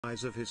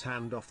of his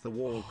hand off the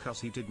wall cause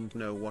he didn't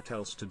know what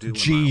else to do.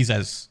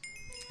 Jesus.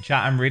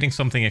 Chat, I'm reading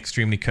something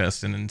extremely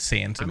cursed and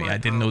insane to me. I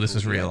didn't know this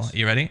was real. Are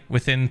you ready?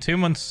 Within 2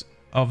 months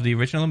of the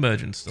original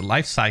emergence, the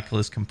life cycle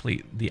is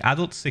complete. The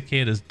adult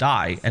cicadas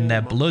die and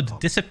their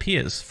blood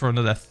disappears for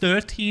another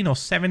 13 or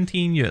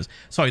 17 years.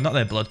 Sorry, not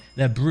their blood,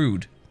 their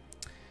brood.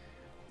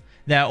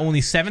 There are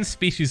only 7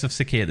 species of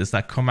cicadas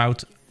that come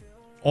out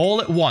all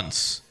at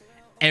once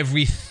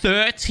every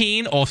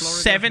 13 or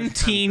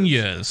 17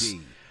 years.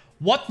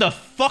 What the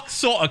fuck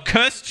sort of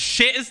cursed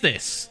shit is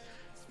this?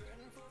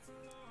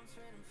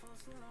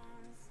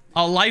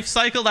 A life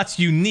cycle that's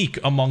unique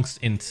amongst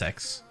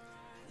insects.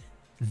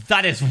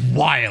 That is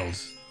wild.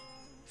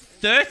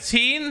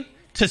 13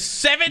 to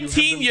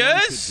 17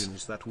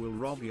 years? That will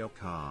rob your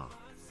car.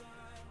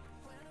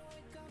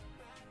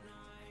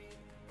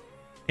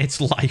 It's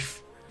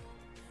life.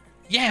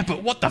 Yeah,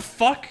 but what the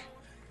fuck?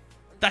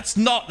 That's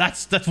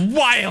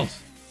wild.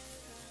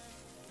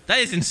 That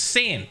is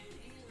insane.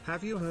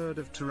 Have you heard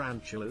of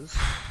tarantulas?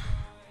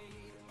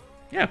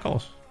 Yeah, of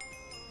course.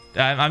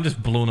 I'm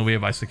just blown away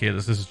by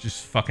cicadas. This is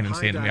just fucking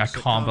insane to me. I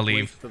can't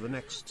believe.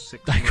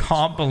 I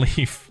can't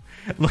believe.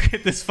 Look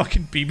at this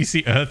fucking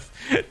BBC Earth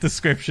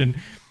description.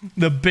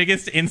 The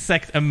biggest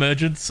insect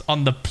emergence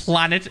on the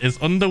planet is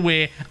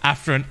underway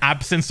after an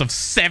absence of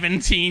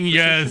 17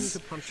 years.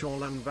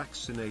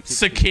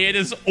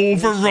 Cicadas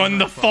overrun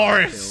the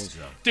forest.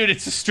 Dude,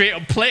 it's a straight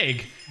up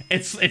plague.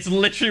 It's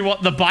literally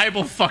what the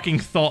Bible fucking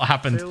thought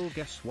happened. Phil,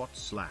 guess what?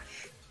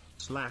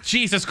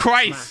 Jesus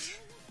Christ.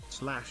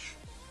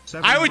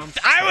 I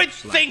would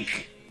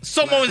think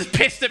someone was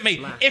pissed at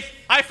me. If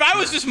I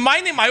was just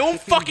minding my own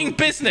fucking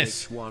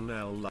business.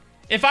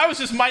 If I was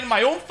just minding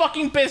my own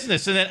fucking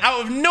business and then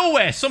out of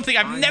nowhere, something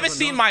I've never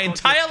seen my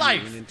entire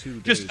life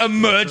just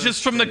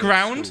emerges from the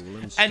ground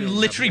and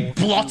literally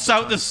blots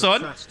out the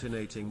sun,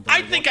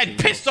 I think I'd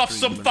pissed off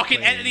some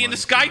fucking entity in the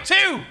sky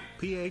too.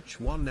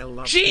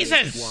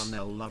 Jesus!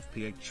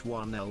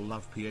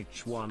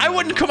 I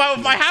wouldn't come out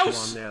of my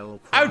house.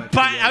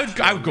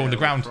 I would go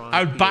underground.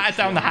 I would batter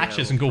down the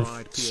hatches and go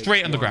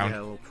straight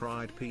underground.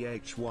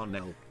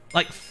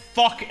 Like,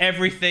 fuck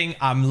everything.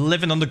 I'm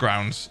living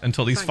underground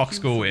until these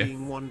fucks go away.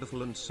 I'm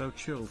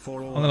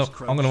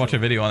gonna watch a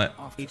video on it.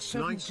 It's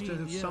nice to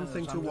have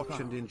something to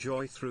watch and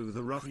enjoy through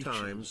the rough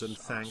times, and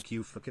thank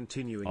you for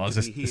continuing to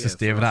be here. Is this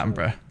David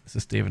Attenborough? Is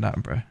this David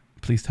Attenborough?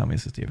 Please tell me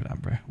this is David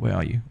Attenborough. Where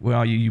are you? Where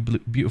are you, you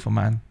beautiful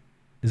man?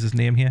 Is his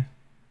name here?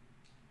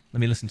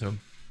 Let me listen to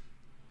him.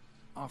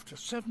 After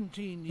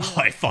 17 years,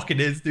 oh, it fucking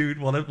is, dude.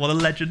 What a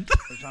legend.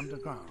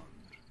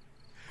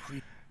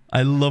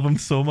 I love him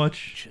so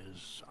much.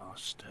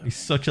 He's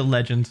such a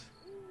legend.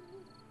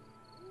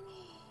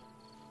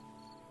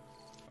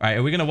 Alright,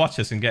 are we gonna watch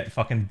this and get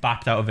fucking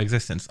bapped out of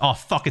existence? Oh,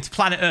 fuck, it's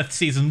Planet Earth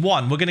Season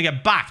 1. We're gonna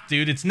get bapped,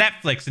 dude. It's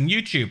Netflix and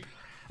YouTube.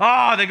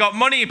 Oh, they got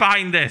money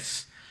behind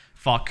this.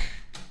 Fuck.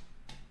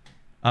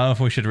 I don't know if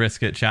we should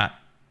risk it, chat.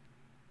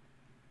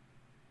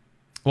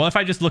 What if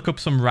I just look up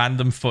some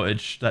random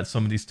footage that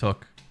somebody's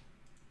took?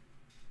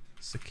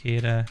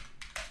 Cicada.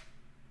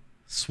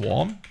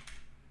 Swarm?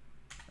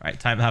 Alright,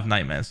 time to have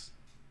nightmares.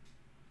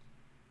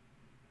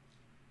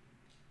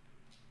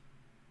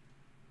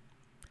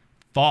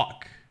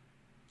 Fuck.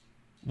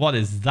 What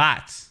is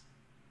that?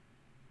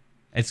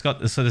 It's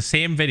got so the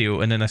same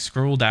video, and then I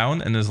scroll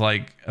down and there's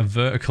like a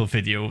vertical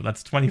video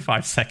that's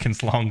 25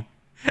 seconds long,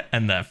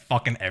 and they're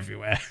fucking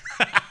everywhere.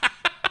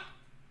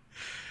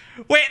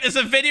 Wait, there's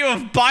a video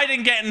of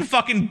Biden getting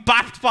fucking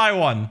bapped by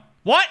one.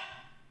 What?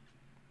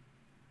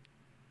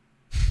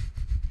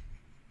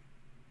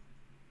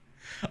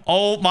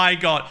 Oh my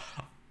god.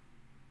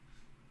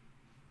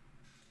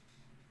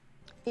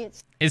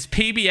 Is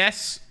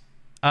PBS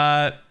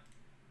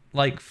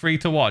like free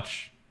to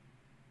watch?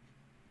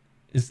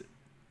 Is it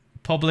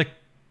public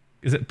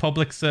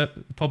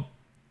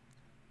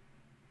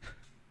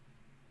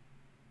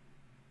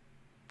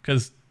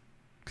because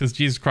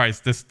Jesus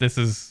Christ, this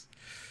is,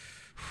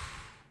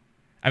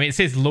 I mean, it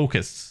says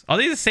locusts. Are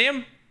they the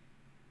same?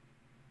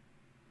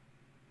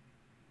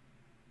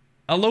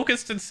 Are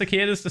locusts and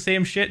cicadas the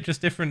same shit,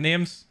 just different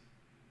names?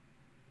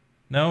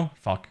 No?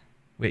 Fuck.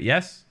 Wait,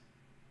 yes?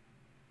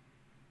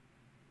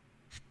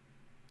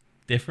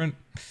 Different?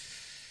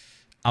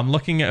 I'm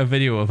looking at a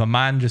video of a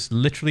man just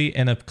literally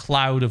in a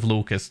cloud of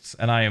locusts,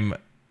 and I am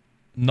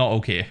not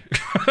okay.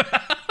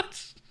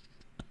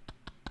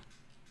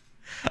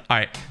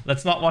 Alright,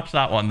 let's not watch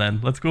that one then.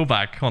 Let's go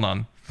back. Hold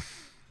on.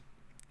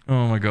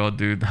 Oh my god,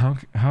 dude. How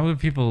do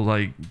people,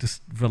 like,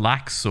 just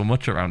relax so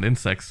much around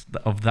insects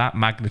of that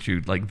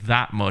magnitude? Like,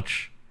 that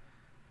much.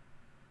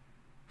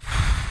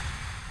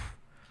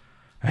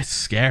 It's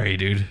scary,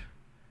 dude.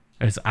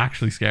 It's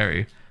actually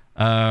scary.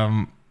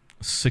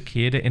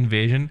 Cicada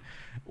invasion.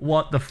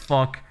 What the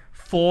fuck?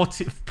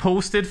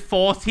 Posted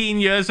 14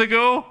 years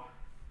ago?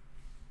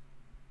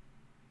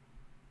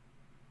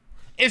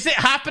 Is it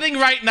happening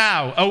right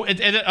now? Oh, are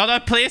there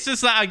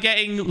places that are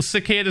getting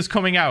cicadas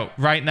coming out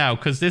right now?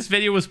 Because this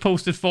video was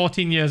posted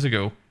 14 years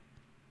ago.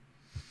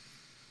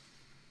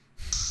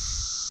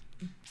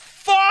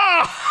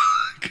 Fuck!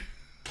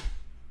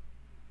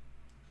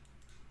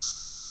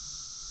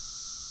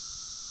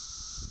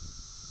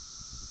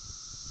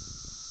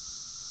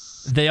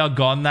 They are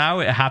gone now.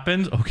 It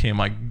happened. Okay,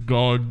 my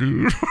God,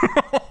 dude.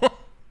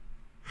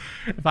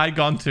 If I'd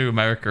gone to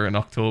America in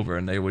October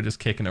and they were just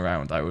kicking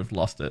around, I would have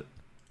lost it.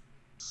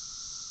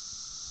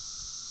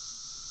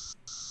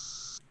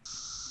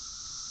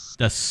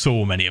 There's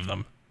so many of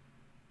them.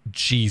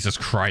 Jesus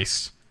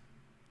Christ.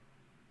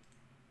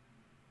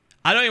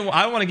 I don't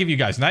want to give you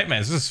guys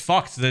nightmares. This is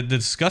fucked. They're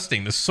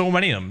disgusting. There's so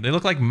many of them. They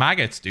look like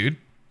maggots, dude.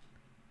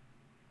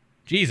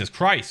 Jesus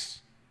Christ.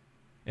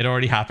 It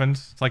already happened.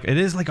 It's like, it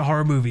is like a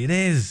horror movie. It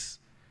is.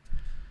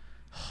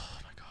 Oh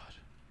my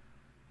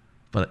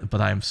God.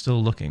 But I am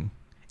still looking.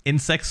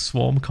 Insect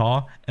swarm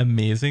car.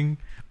 Amazing.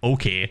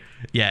 Okay.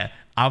 Yeah.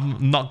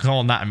 I'm not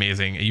calling that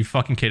amazing. Are you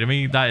fucking kidding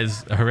me? That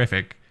is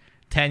horrific.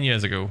 10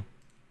 years ago.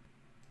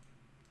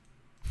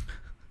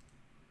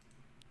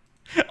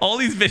 All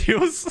these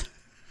videos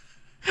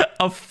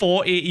of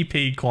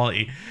 480p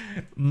quality.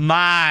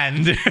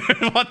 Man, dude,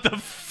 what the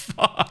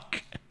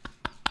fuck?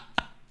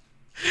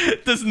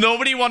 Does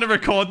nobody want to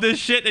record this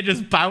shit? They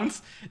just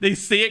bounce. They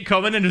see it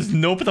coming and just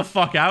nope the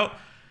fuck out.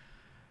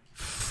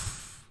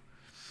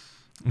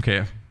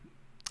 Okay.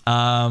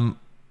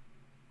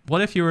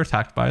 What if you were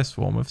attacked by a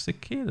swarm of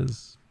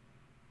cicadas?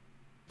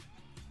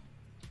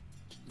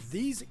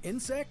 These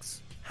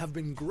insects have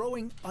been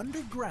growing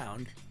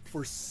underground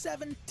for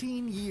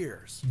 17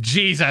 years.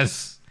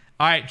 Jesus.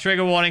 All right,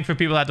 trigger warning for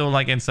people that don't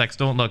like insects.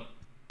 Don't look.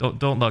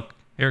 Don't look.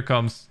 Here it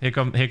comes. Here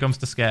comes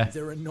the scare.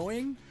 They're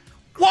annoying.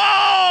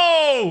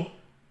 Whoa!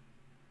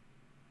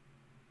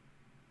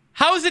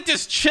 How is it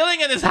just chilling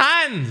in his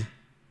hand?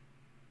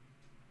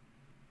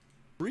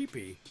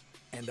 Creepy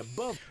and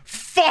above.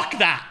 Fuck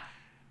that!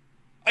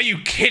 Are you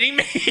kidding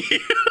me?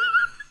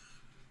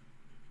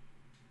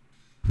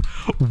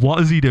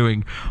 What is he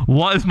doing?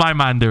 What is my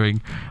man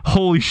doing?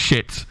 Holy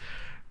shit.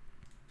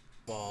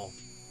 Ball.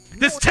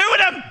 There's two of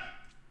them!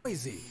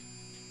 Noisy.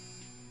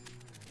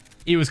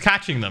 He was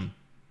catching them.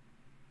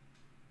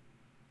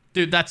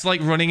 Dude, that's like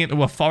running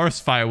into a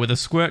forest fire with a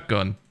squirt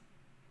gun.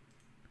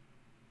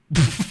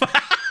 Does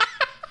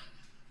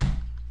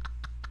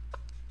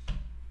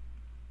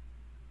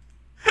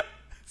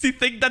he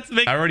think that's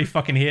me? I already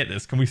fucking hate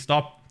this. Can we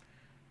stop?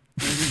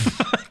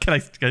 Can I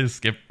just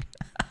skip?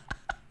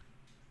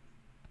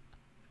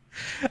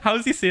 How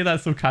does he say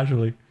that so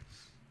casually?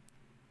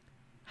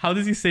 How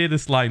does he say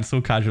this line so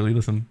casually?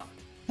 Listen.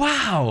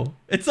 Wow.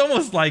 It's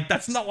almost like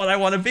that's not what I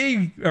want to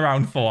be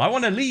around for. I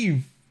want to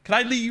leave. Can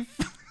I leave?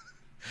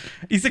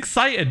 He's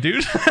excited,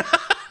 dude.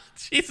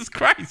 Jesus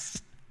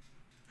Christ.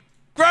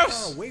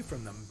 Gross. Far away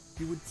from them,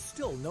 you would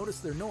still notice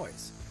their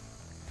noise.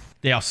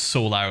 They are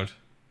so loud.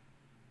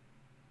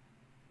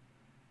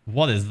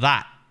 What is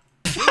that?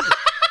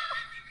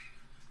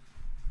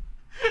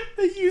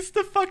 They used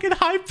the fucking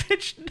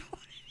high-pitched noise.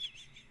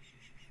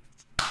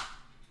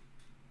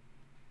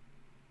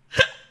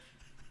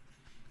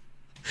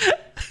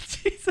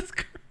 Jesus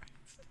Christ.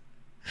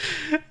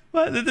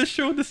 Why did they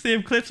show the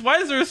same clips? Why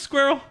is there a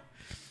squirrel?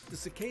 The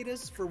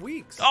cicadas for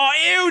weeks. Oh,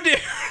 ew, dude.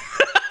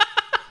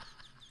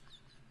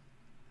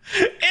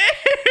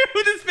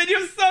 Ew, this video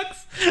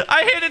sucks.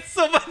 I hate it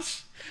so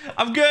much.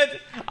 I'm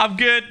good. I'm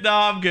good. No,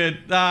 I'm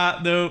good.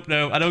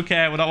 No. I don't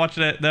care. We're not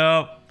watching it.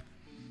 No.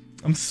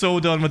 I'm so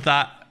done with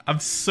that. I'm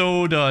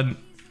so done.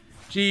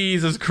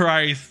 Jesus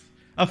Christ.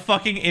 A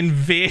fucking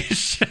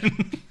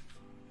invasion.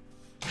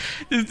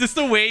 Just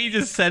the way he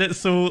just said it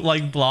so,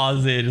 like,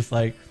 blasé. Just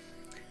like,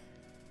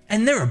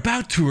 and they're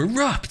about to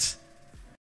erupt.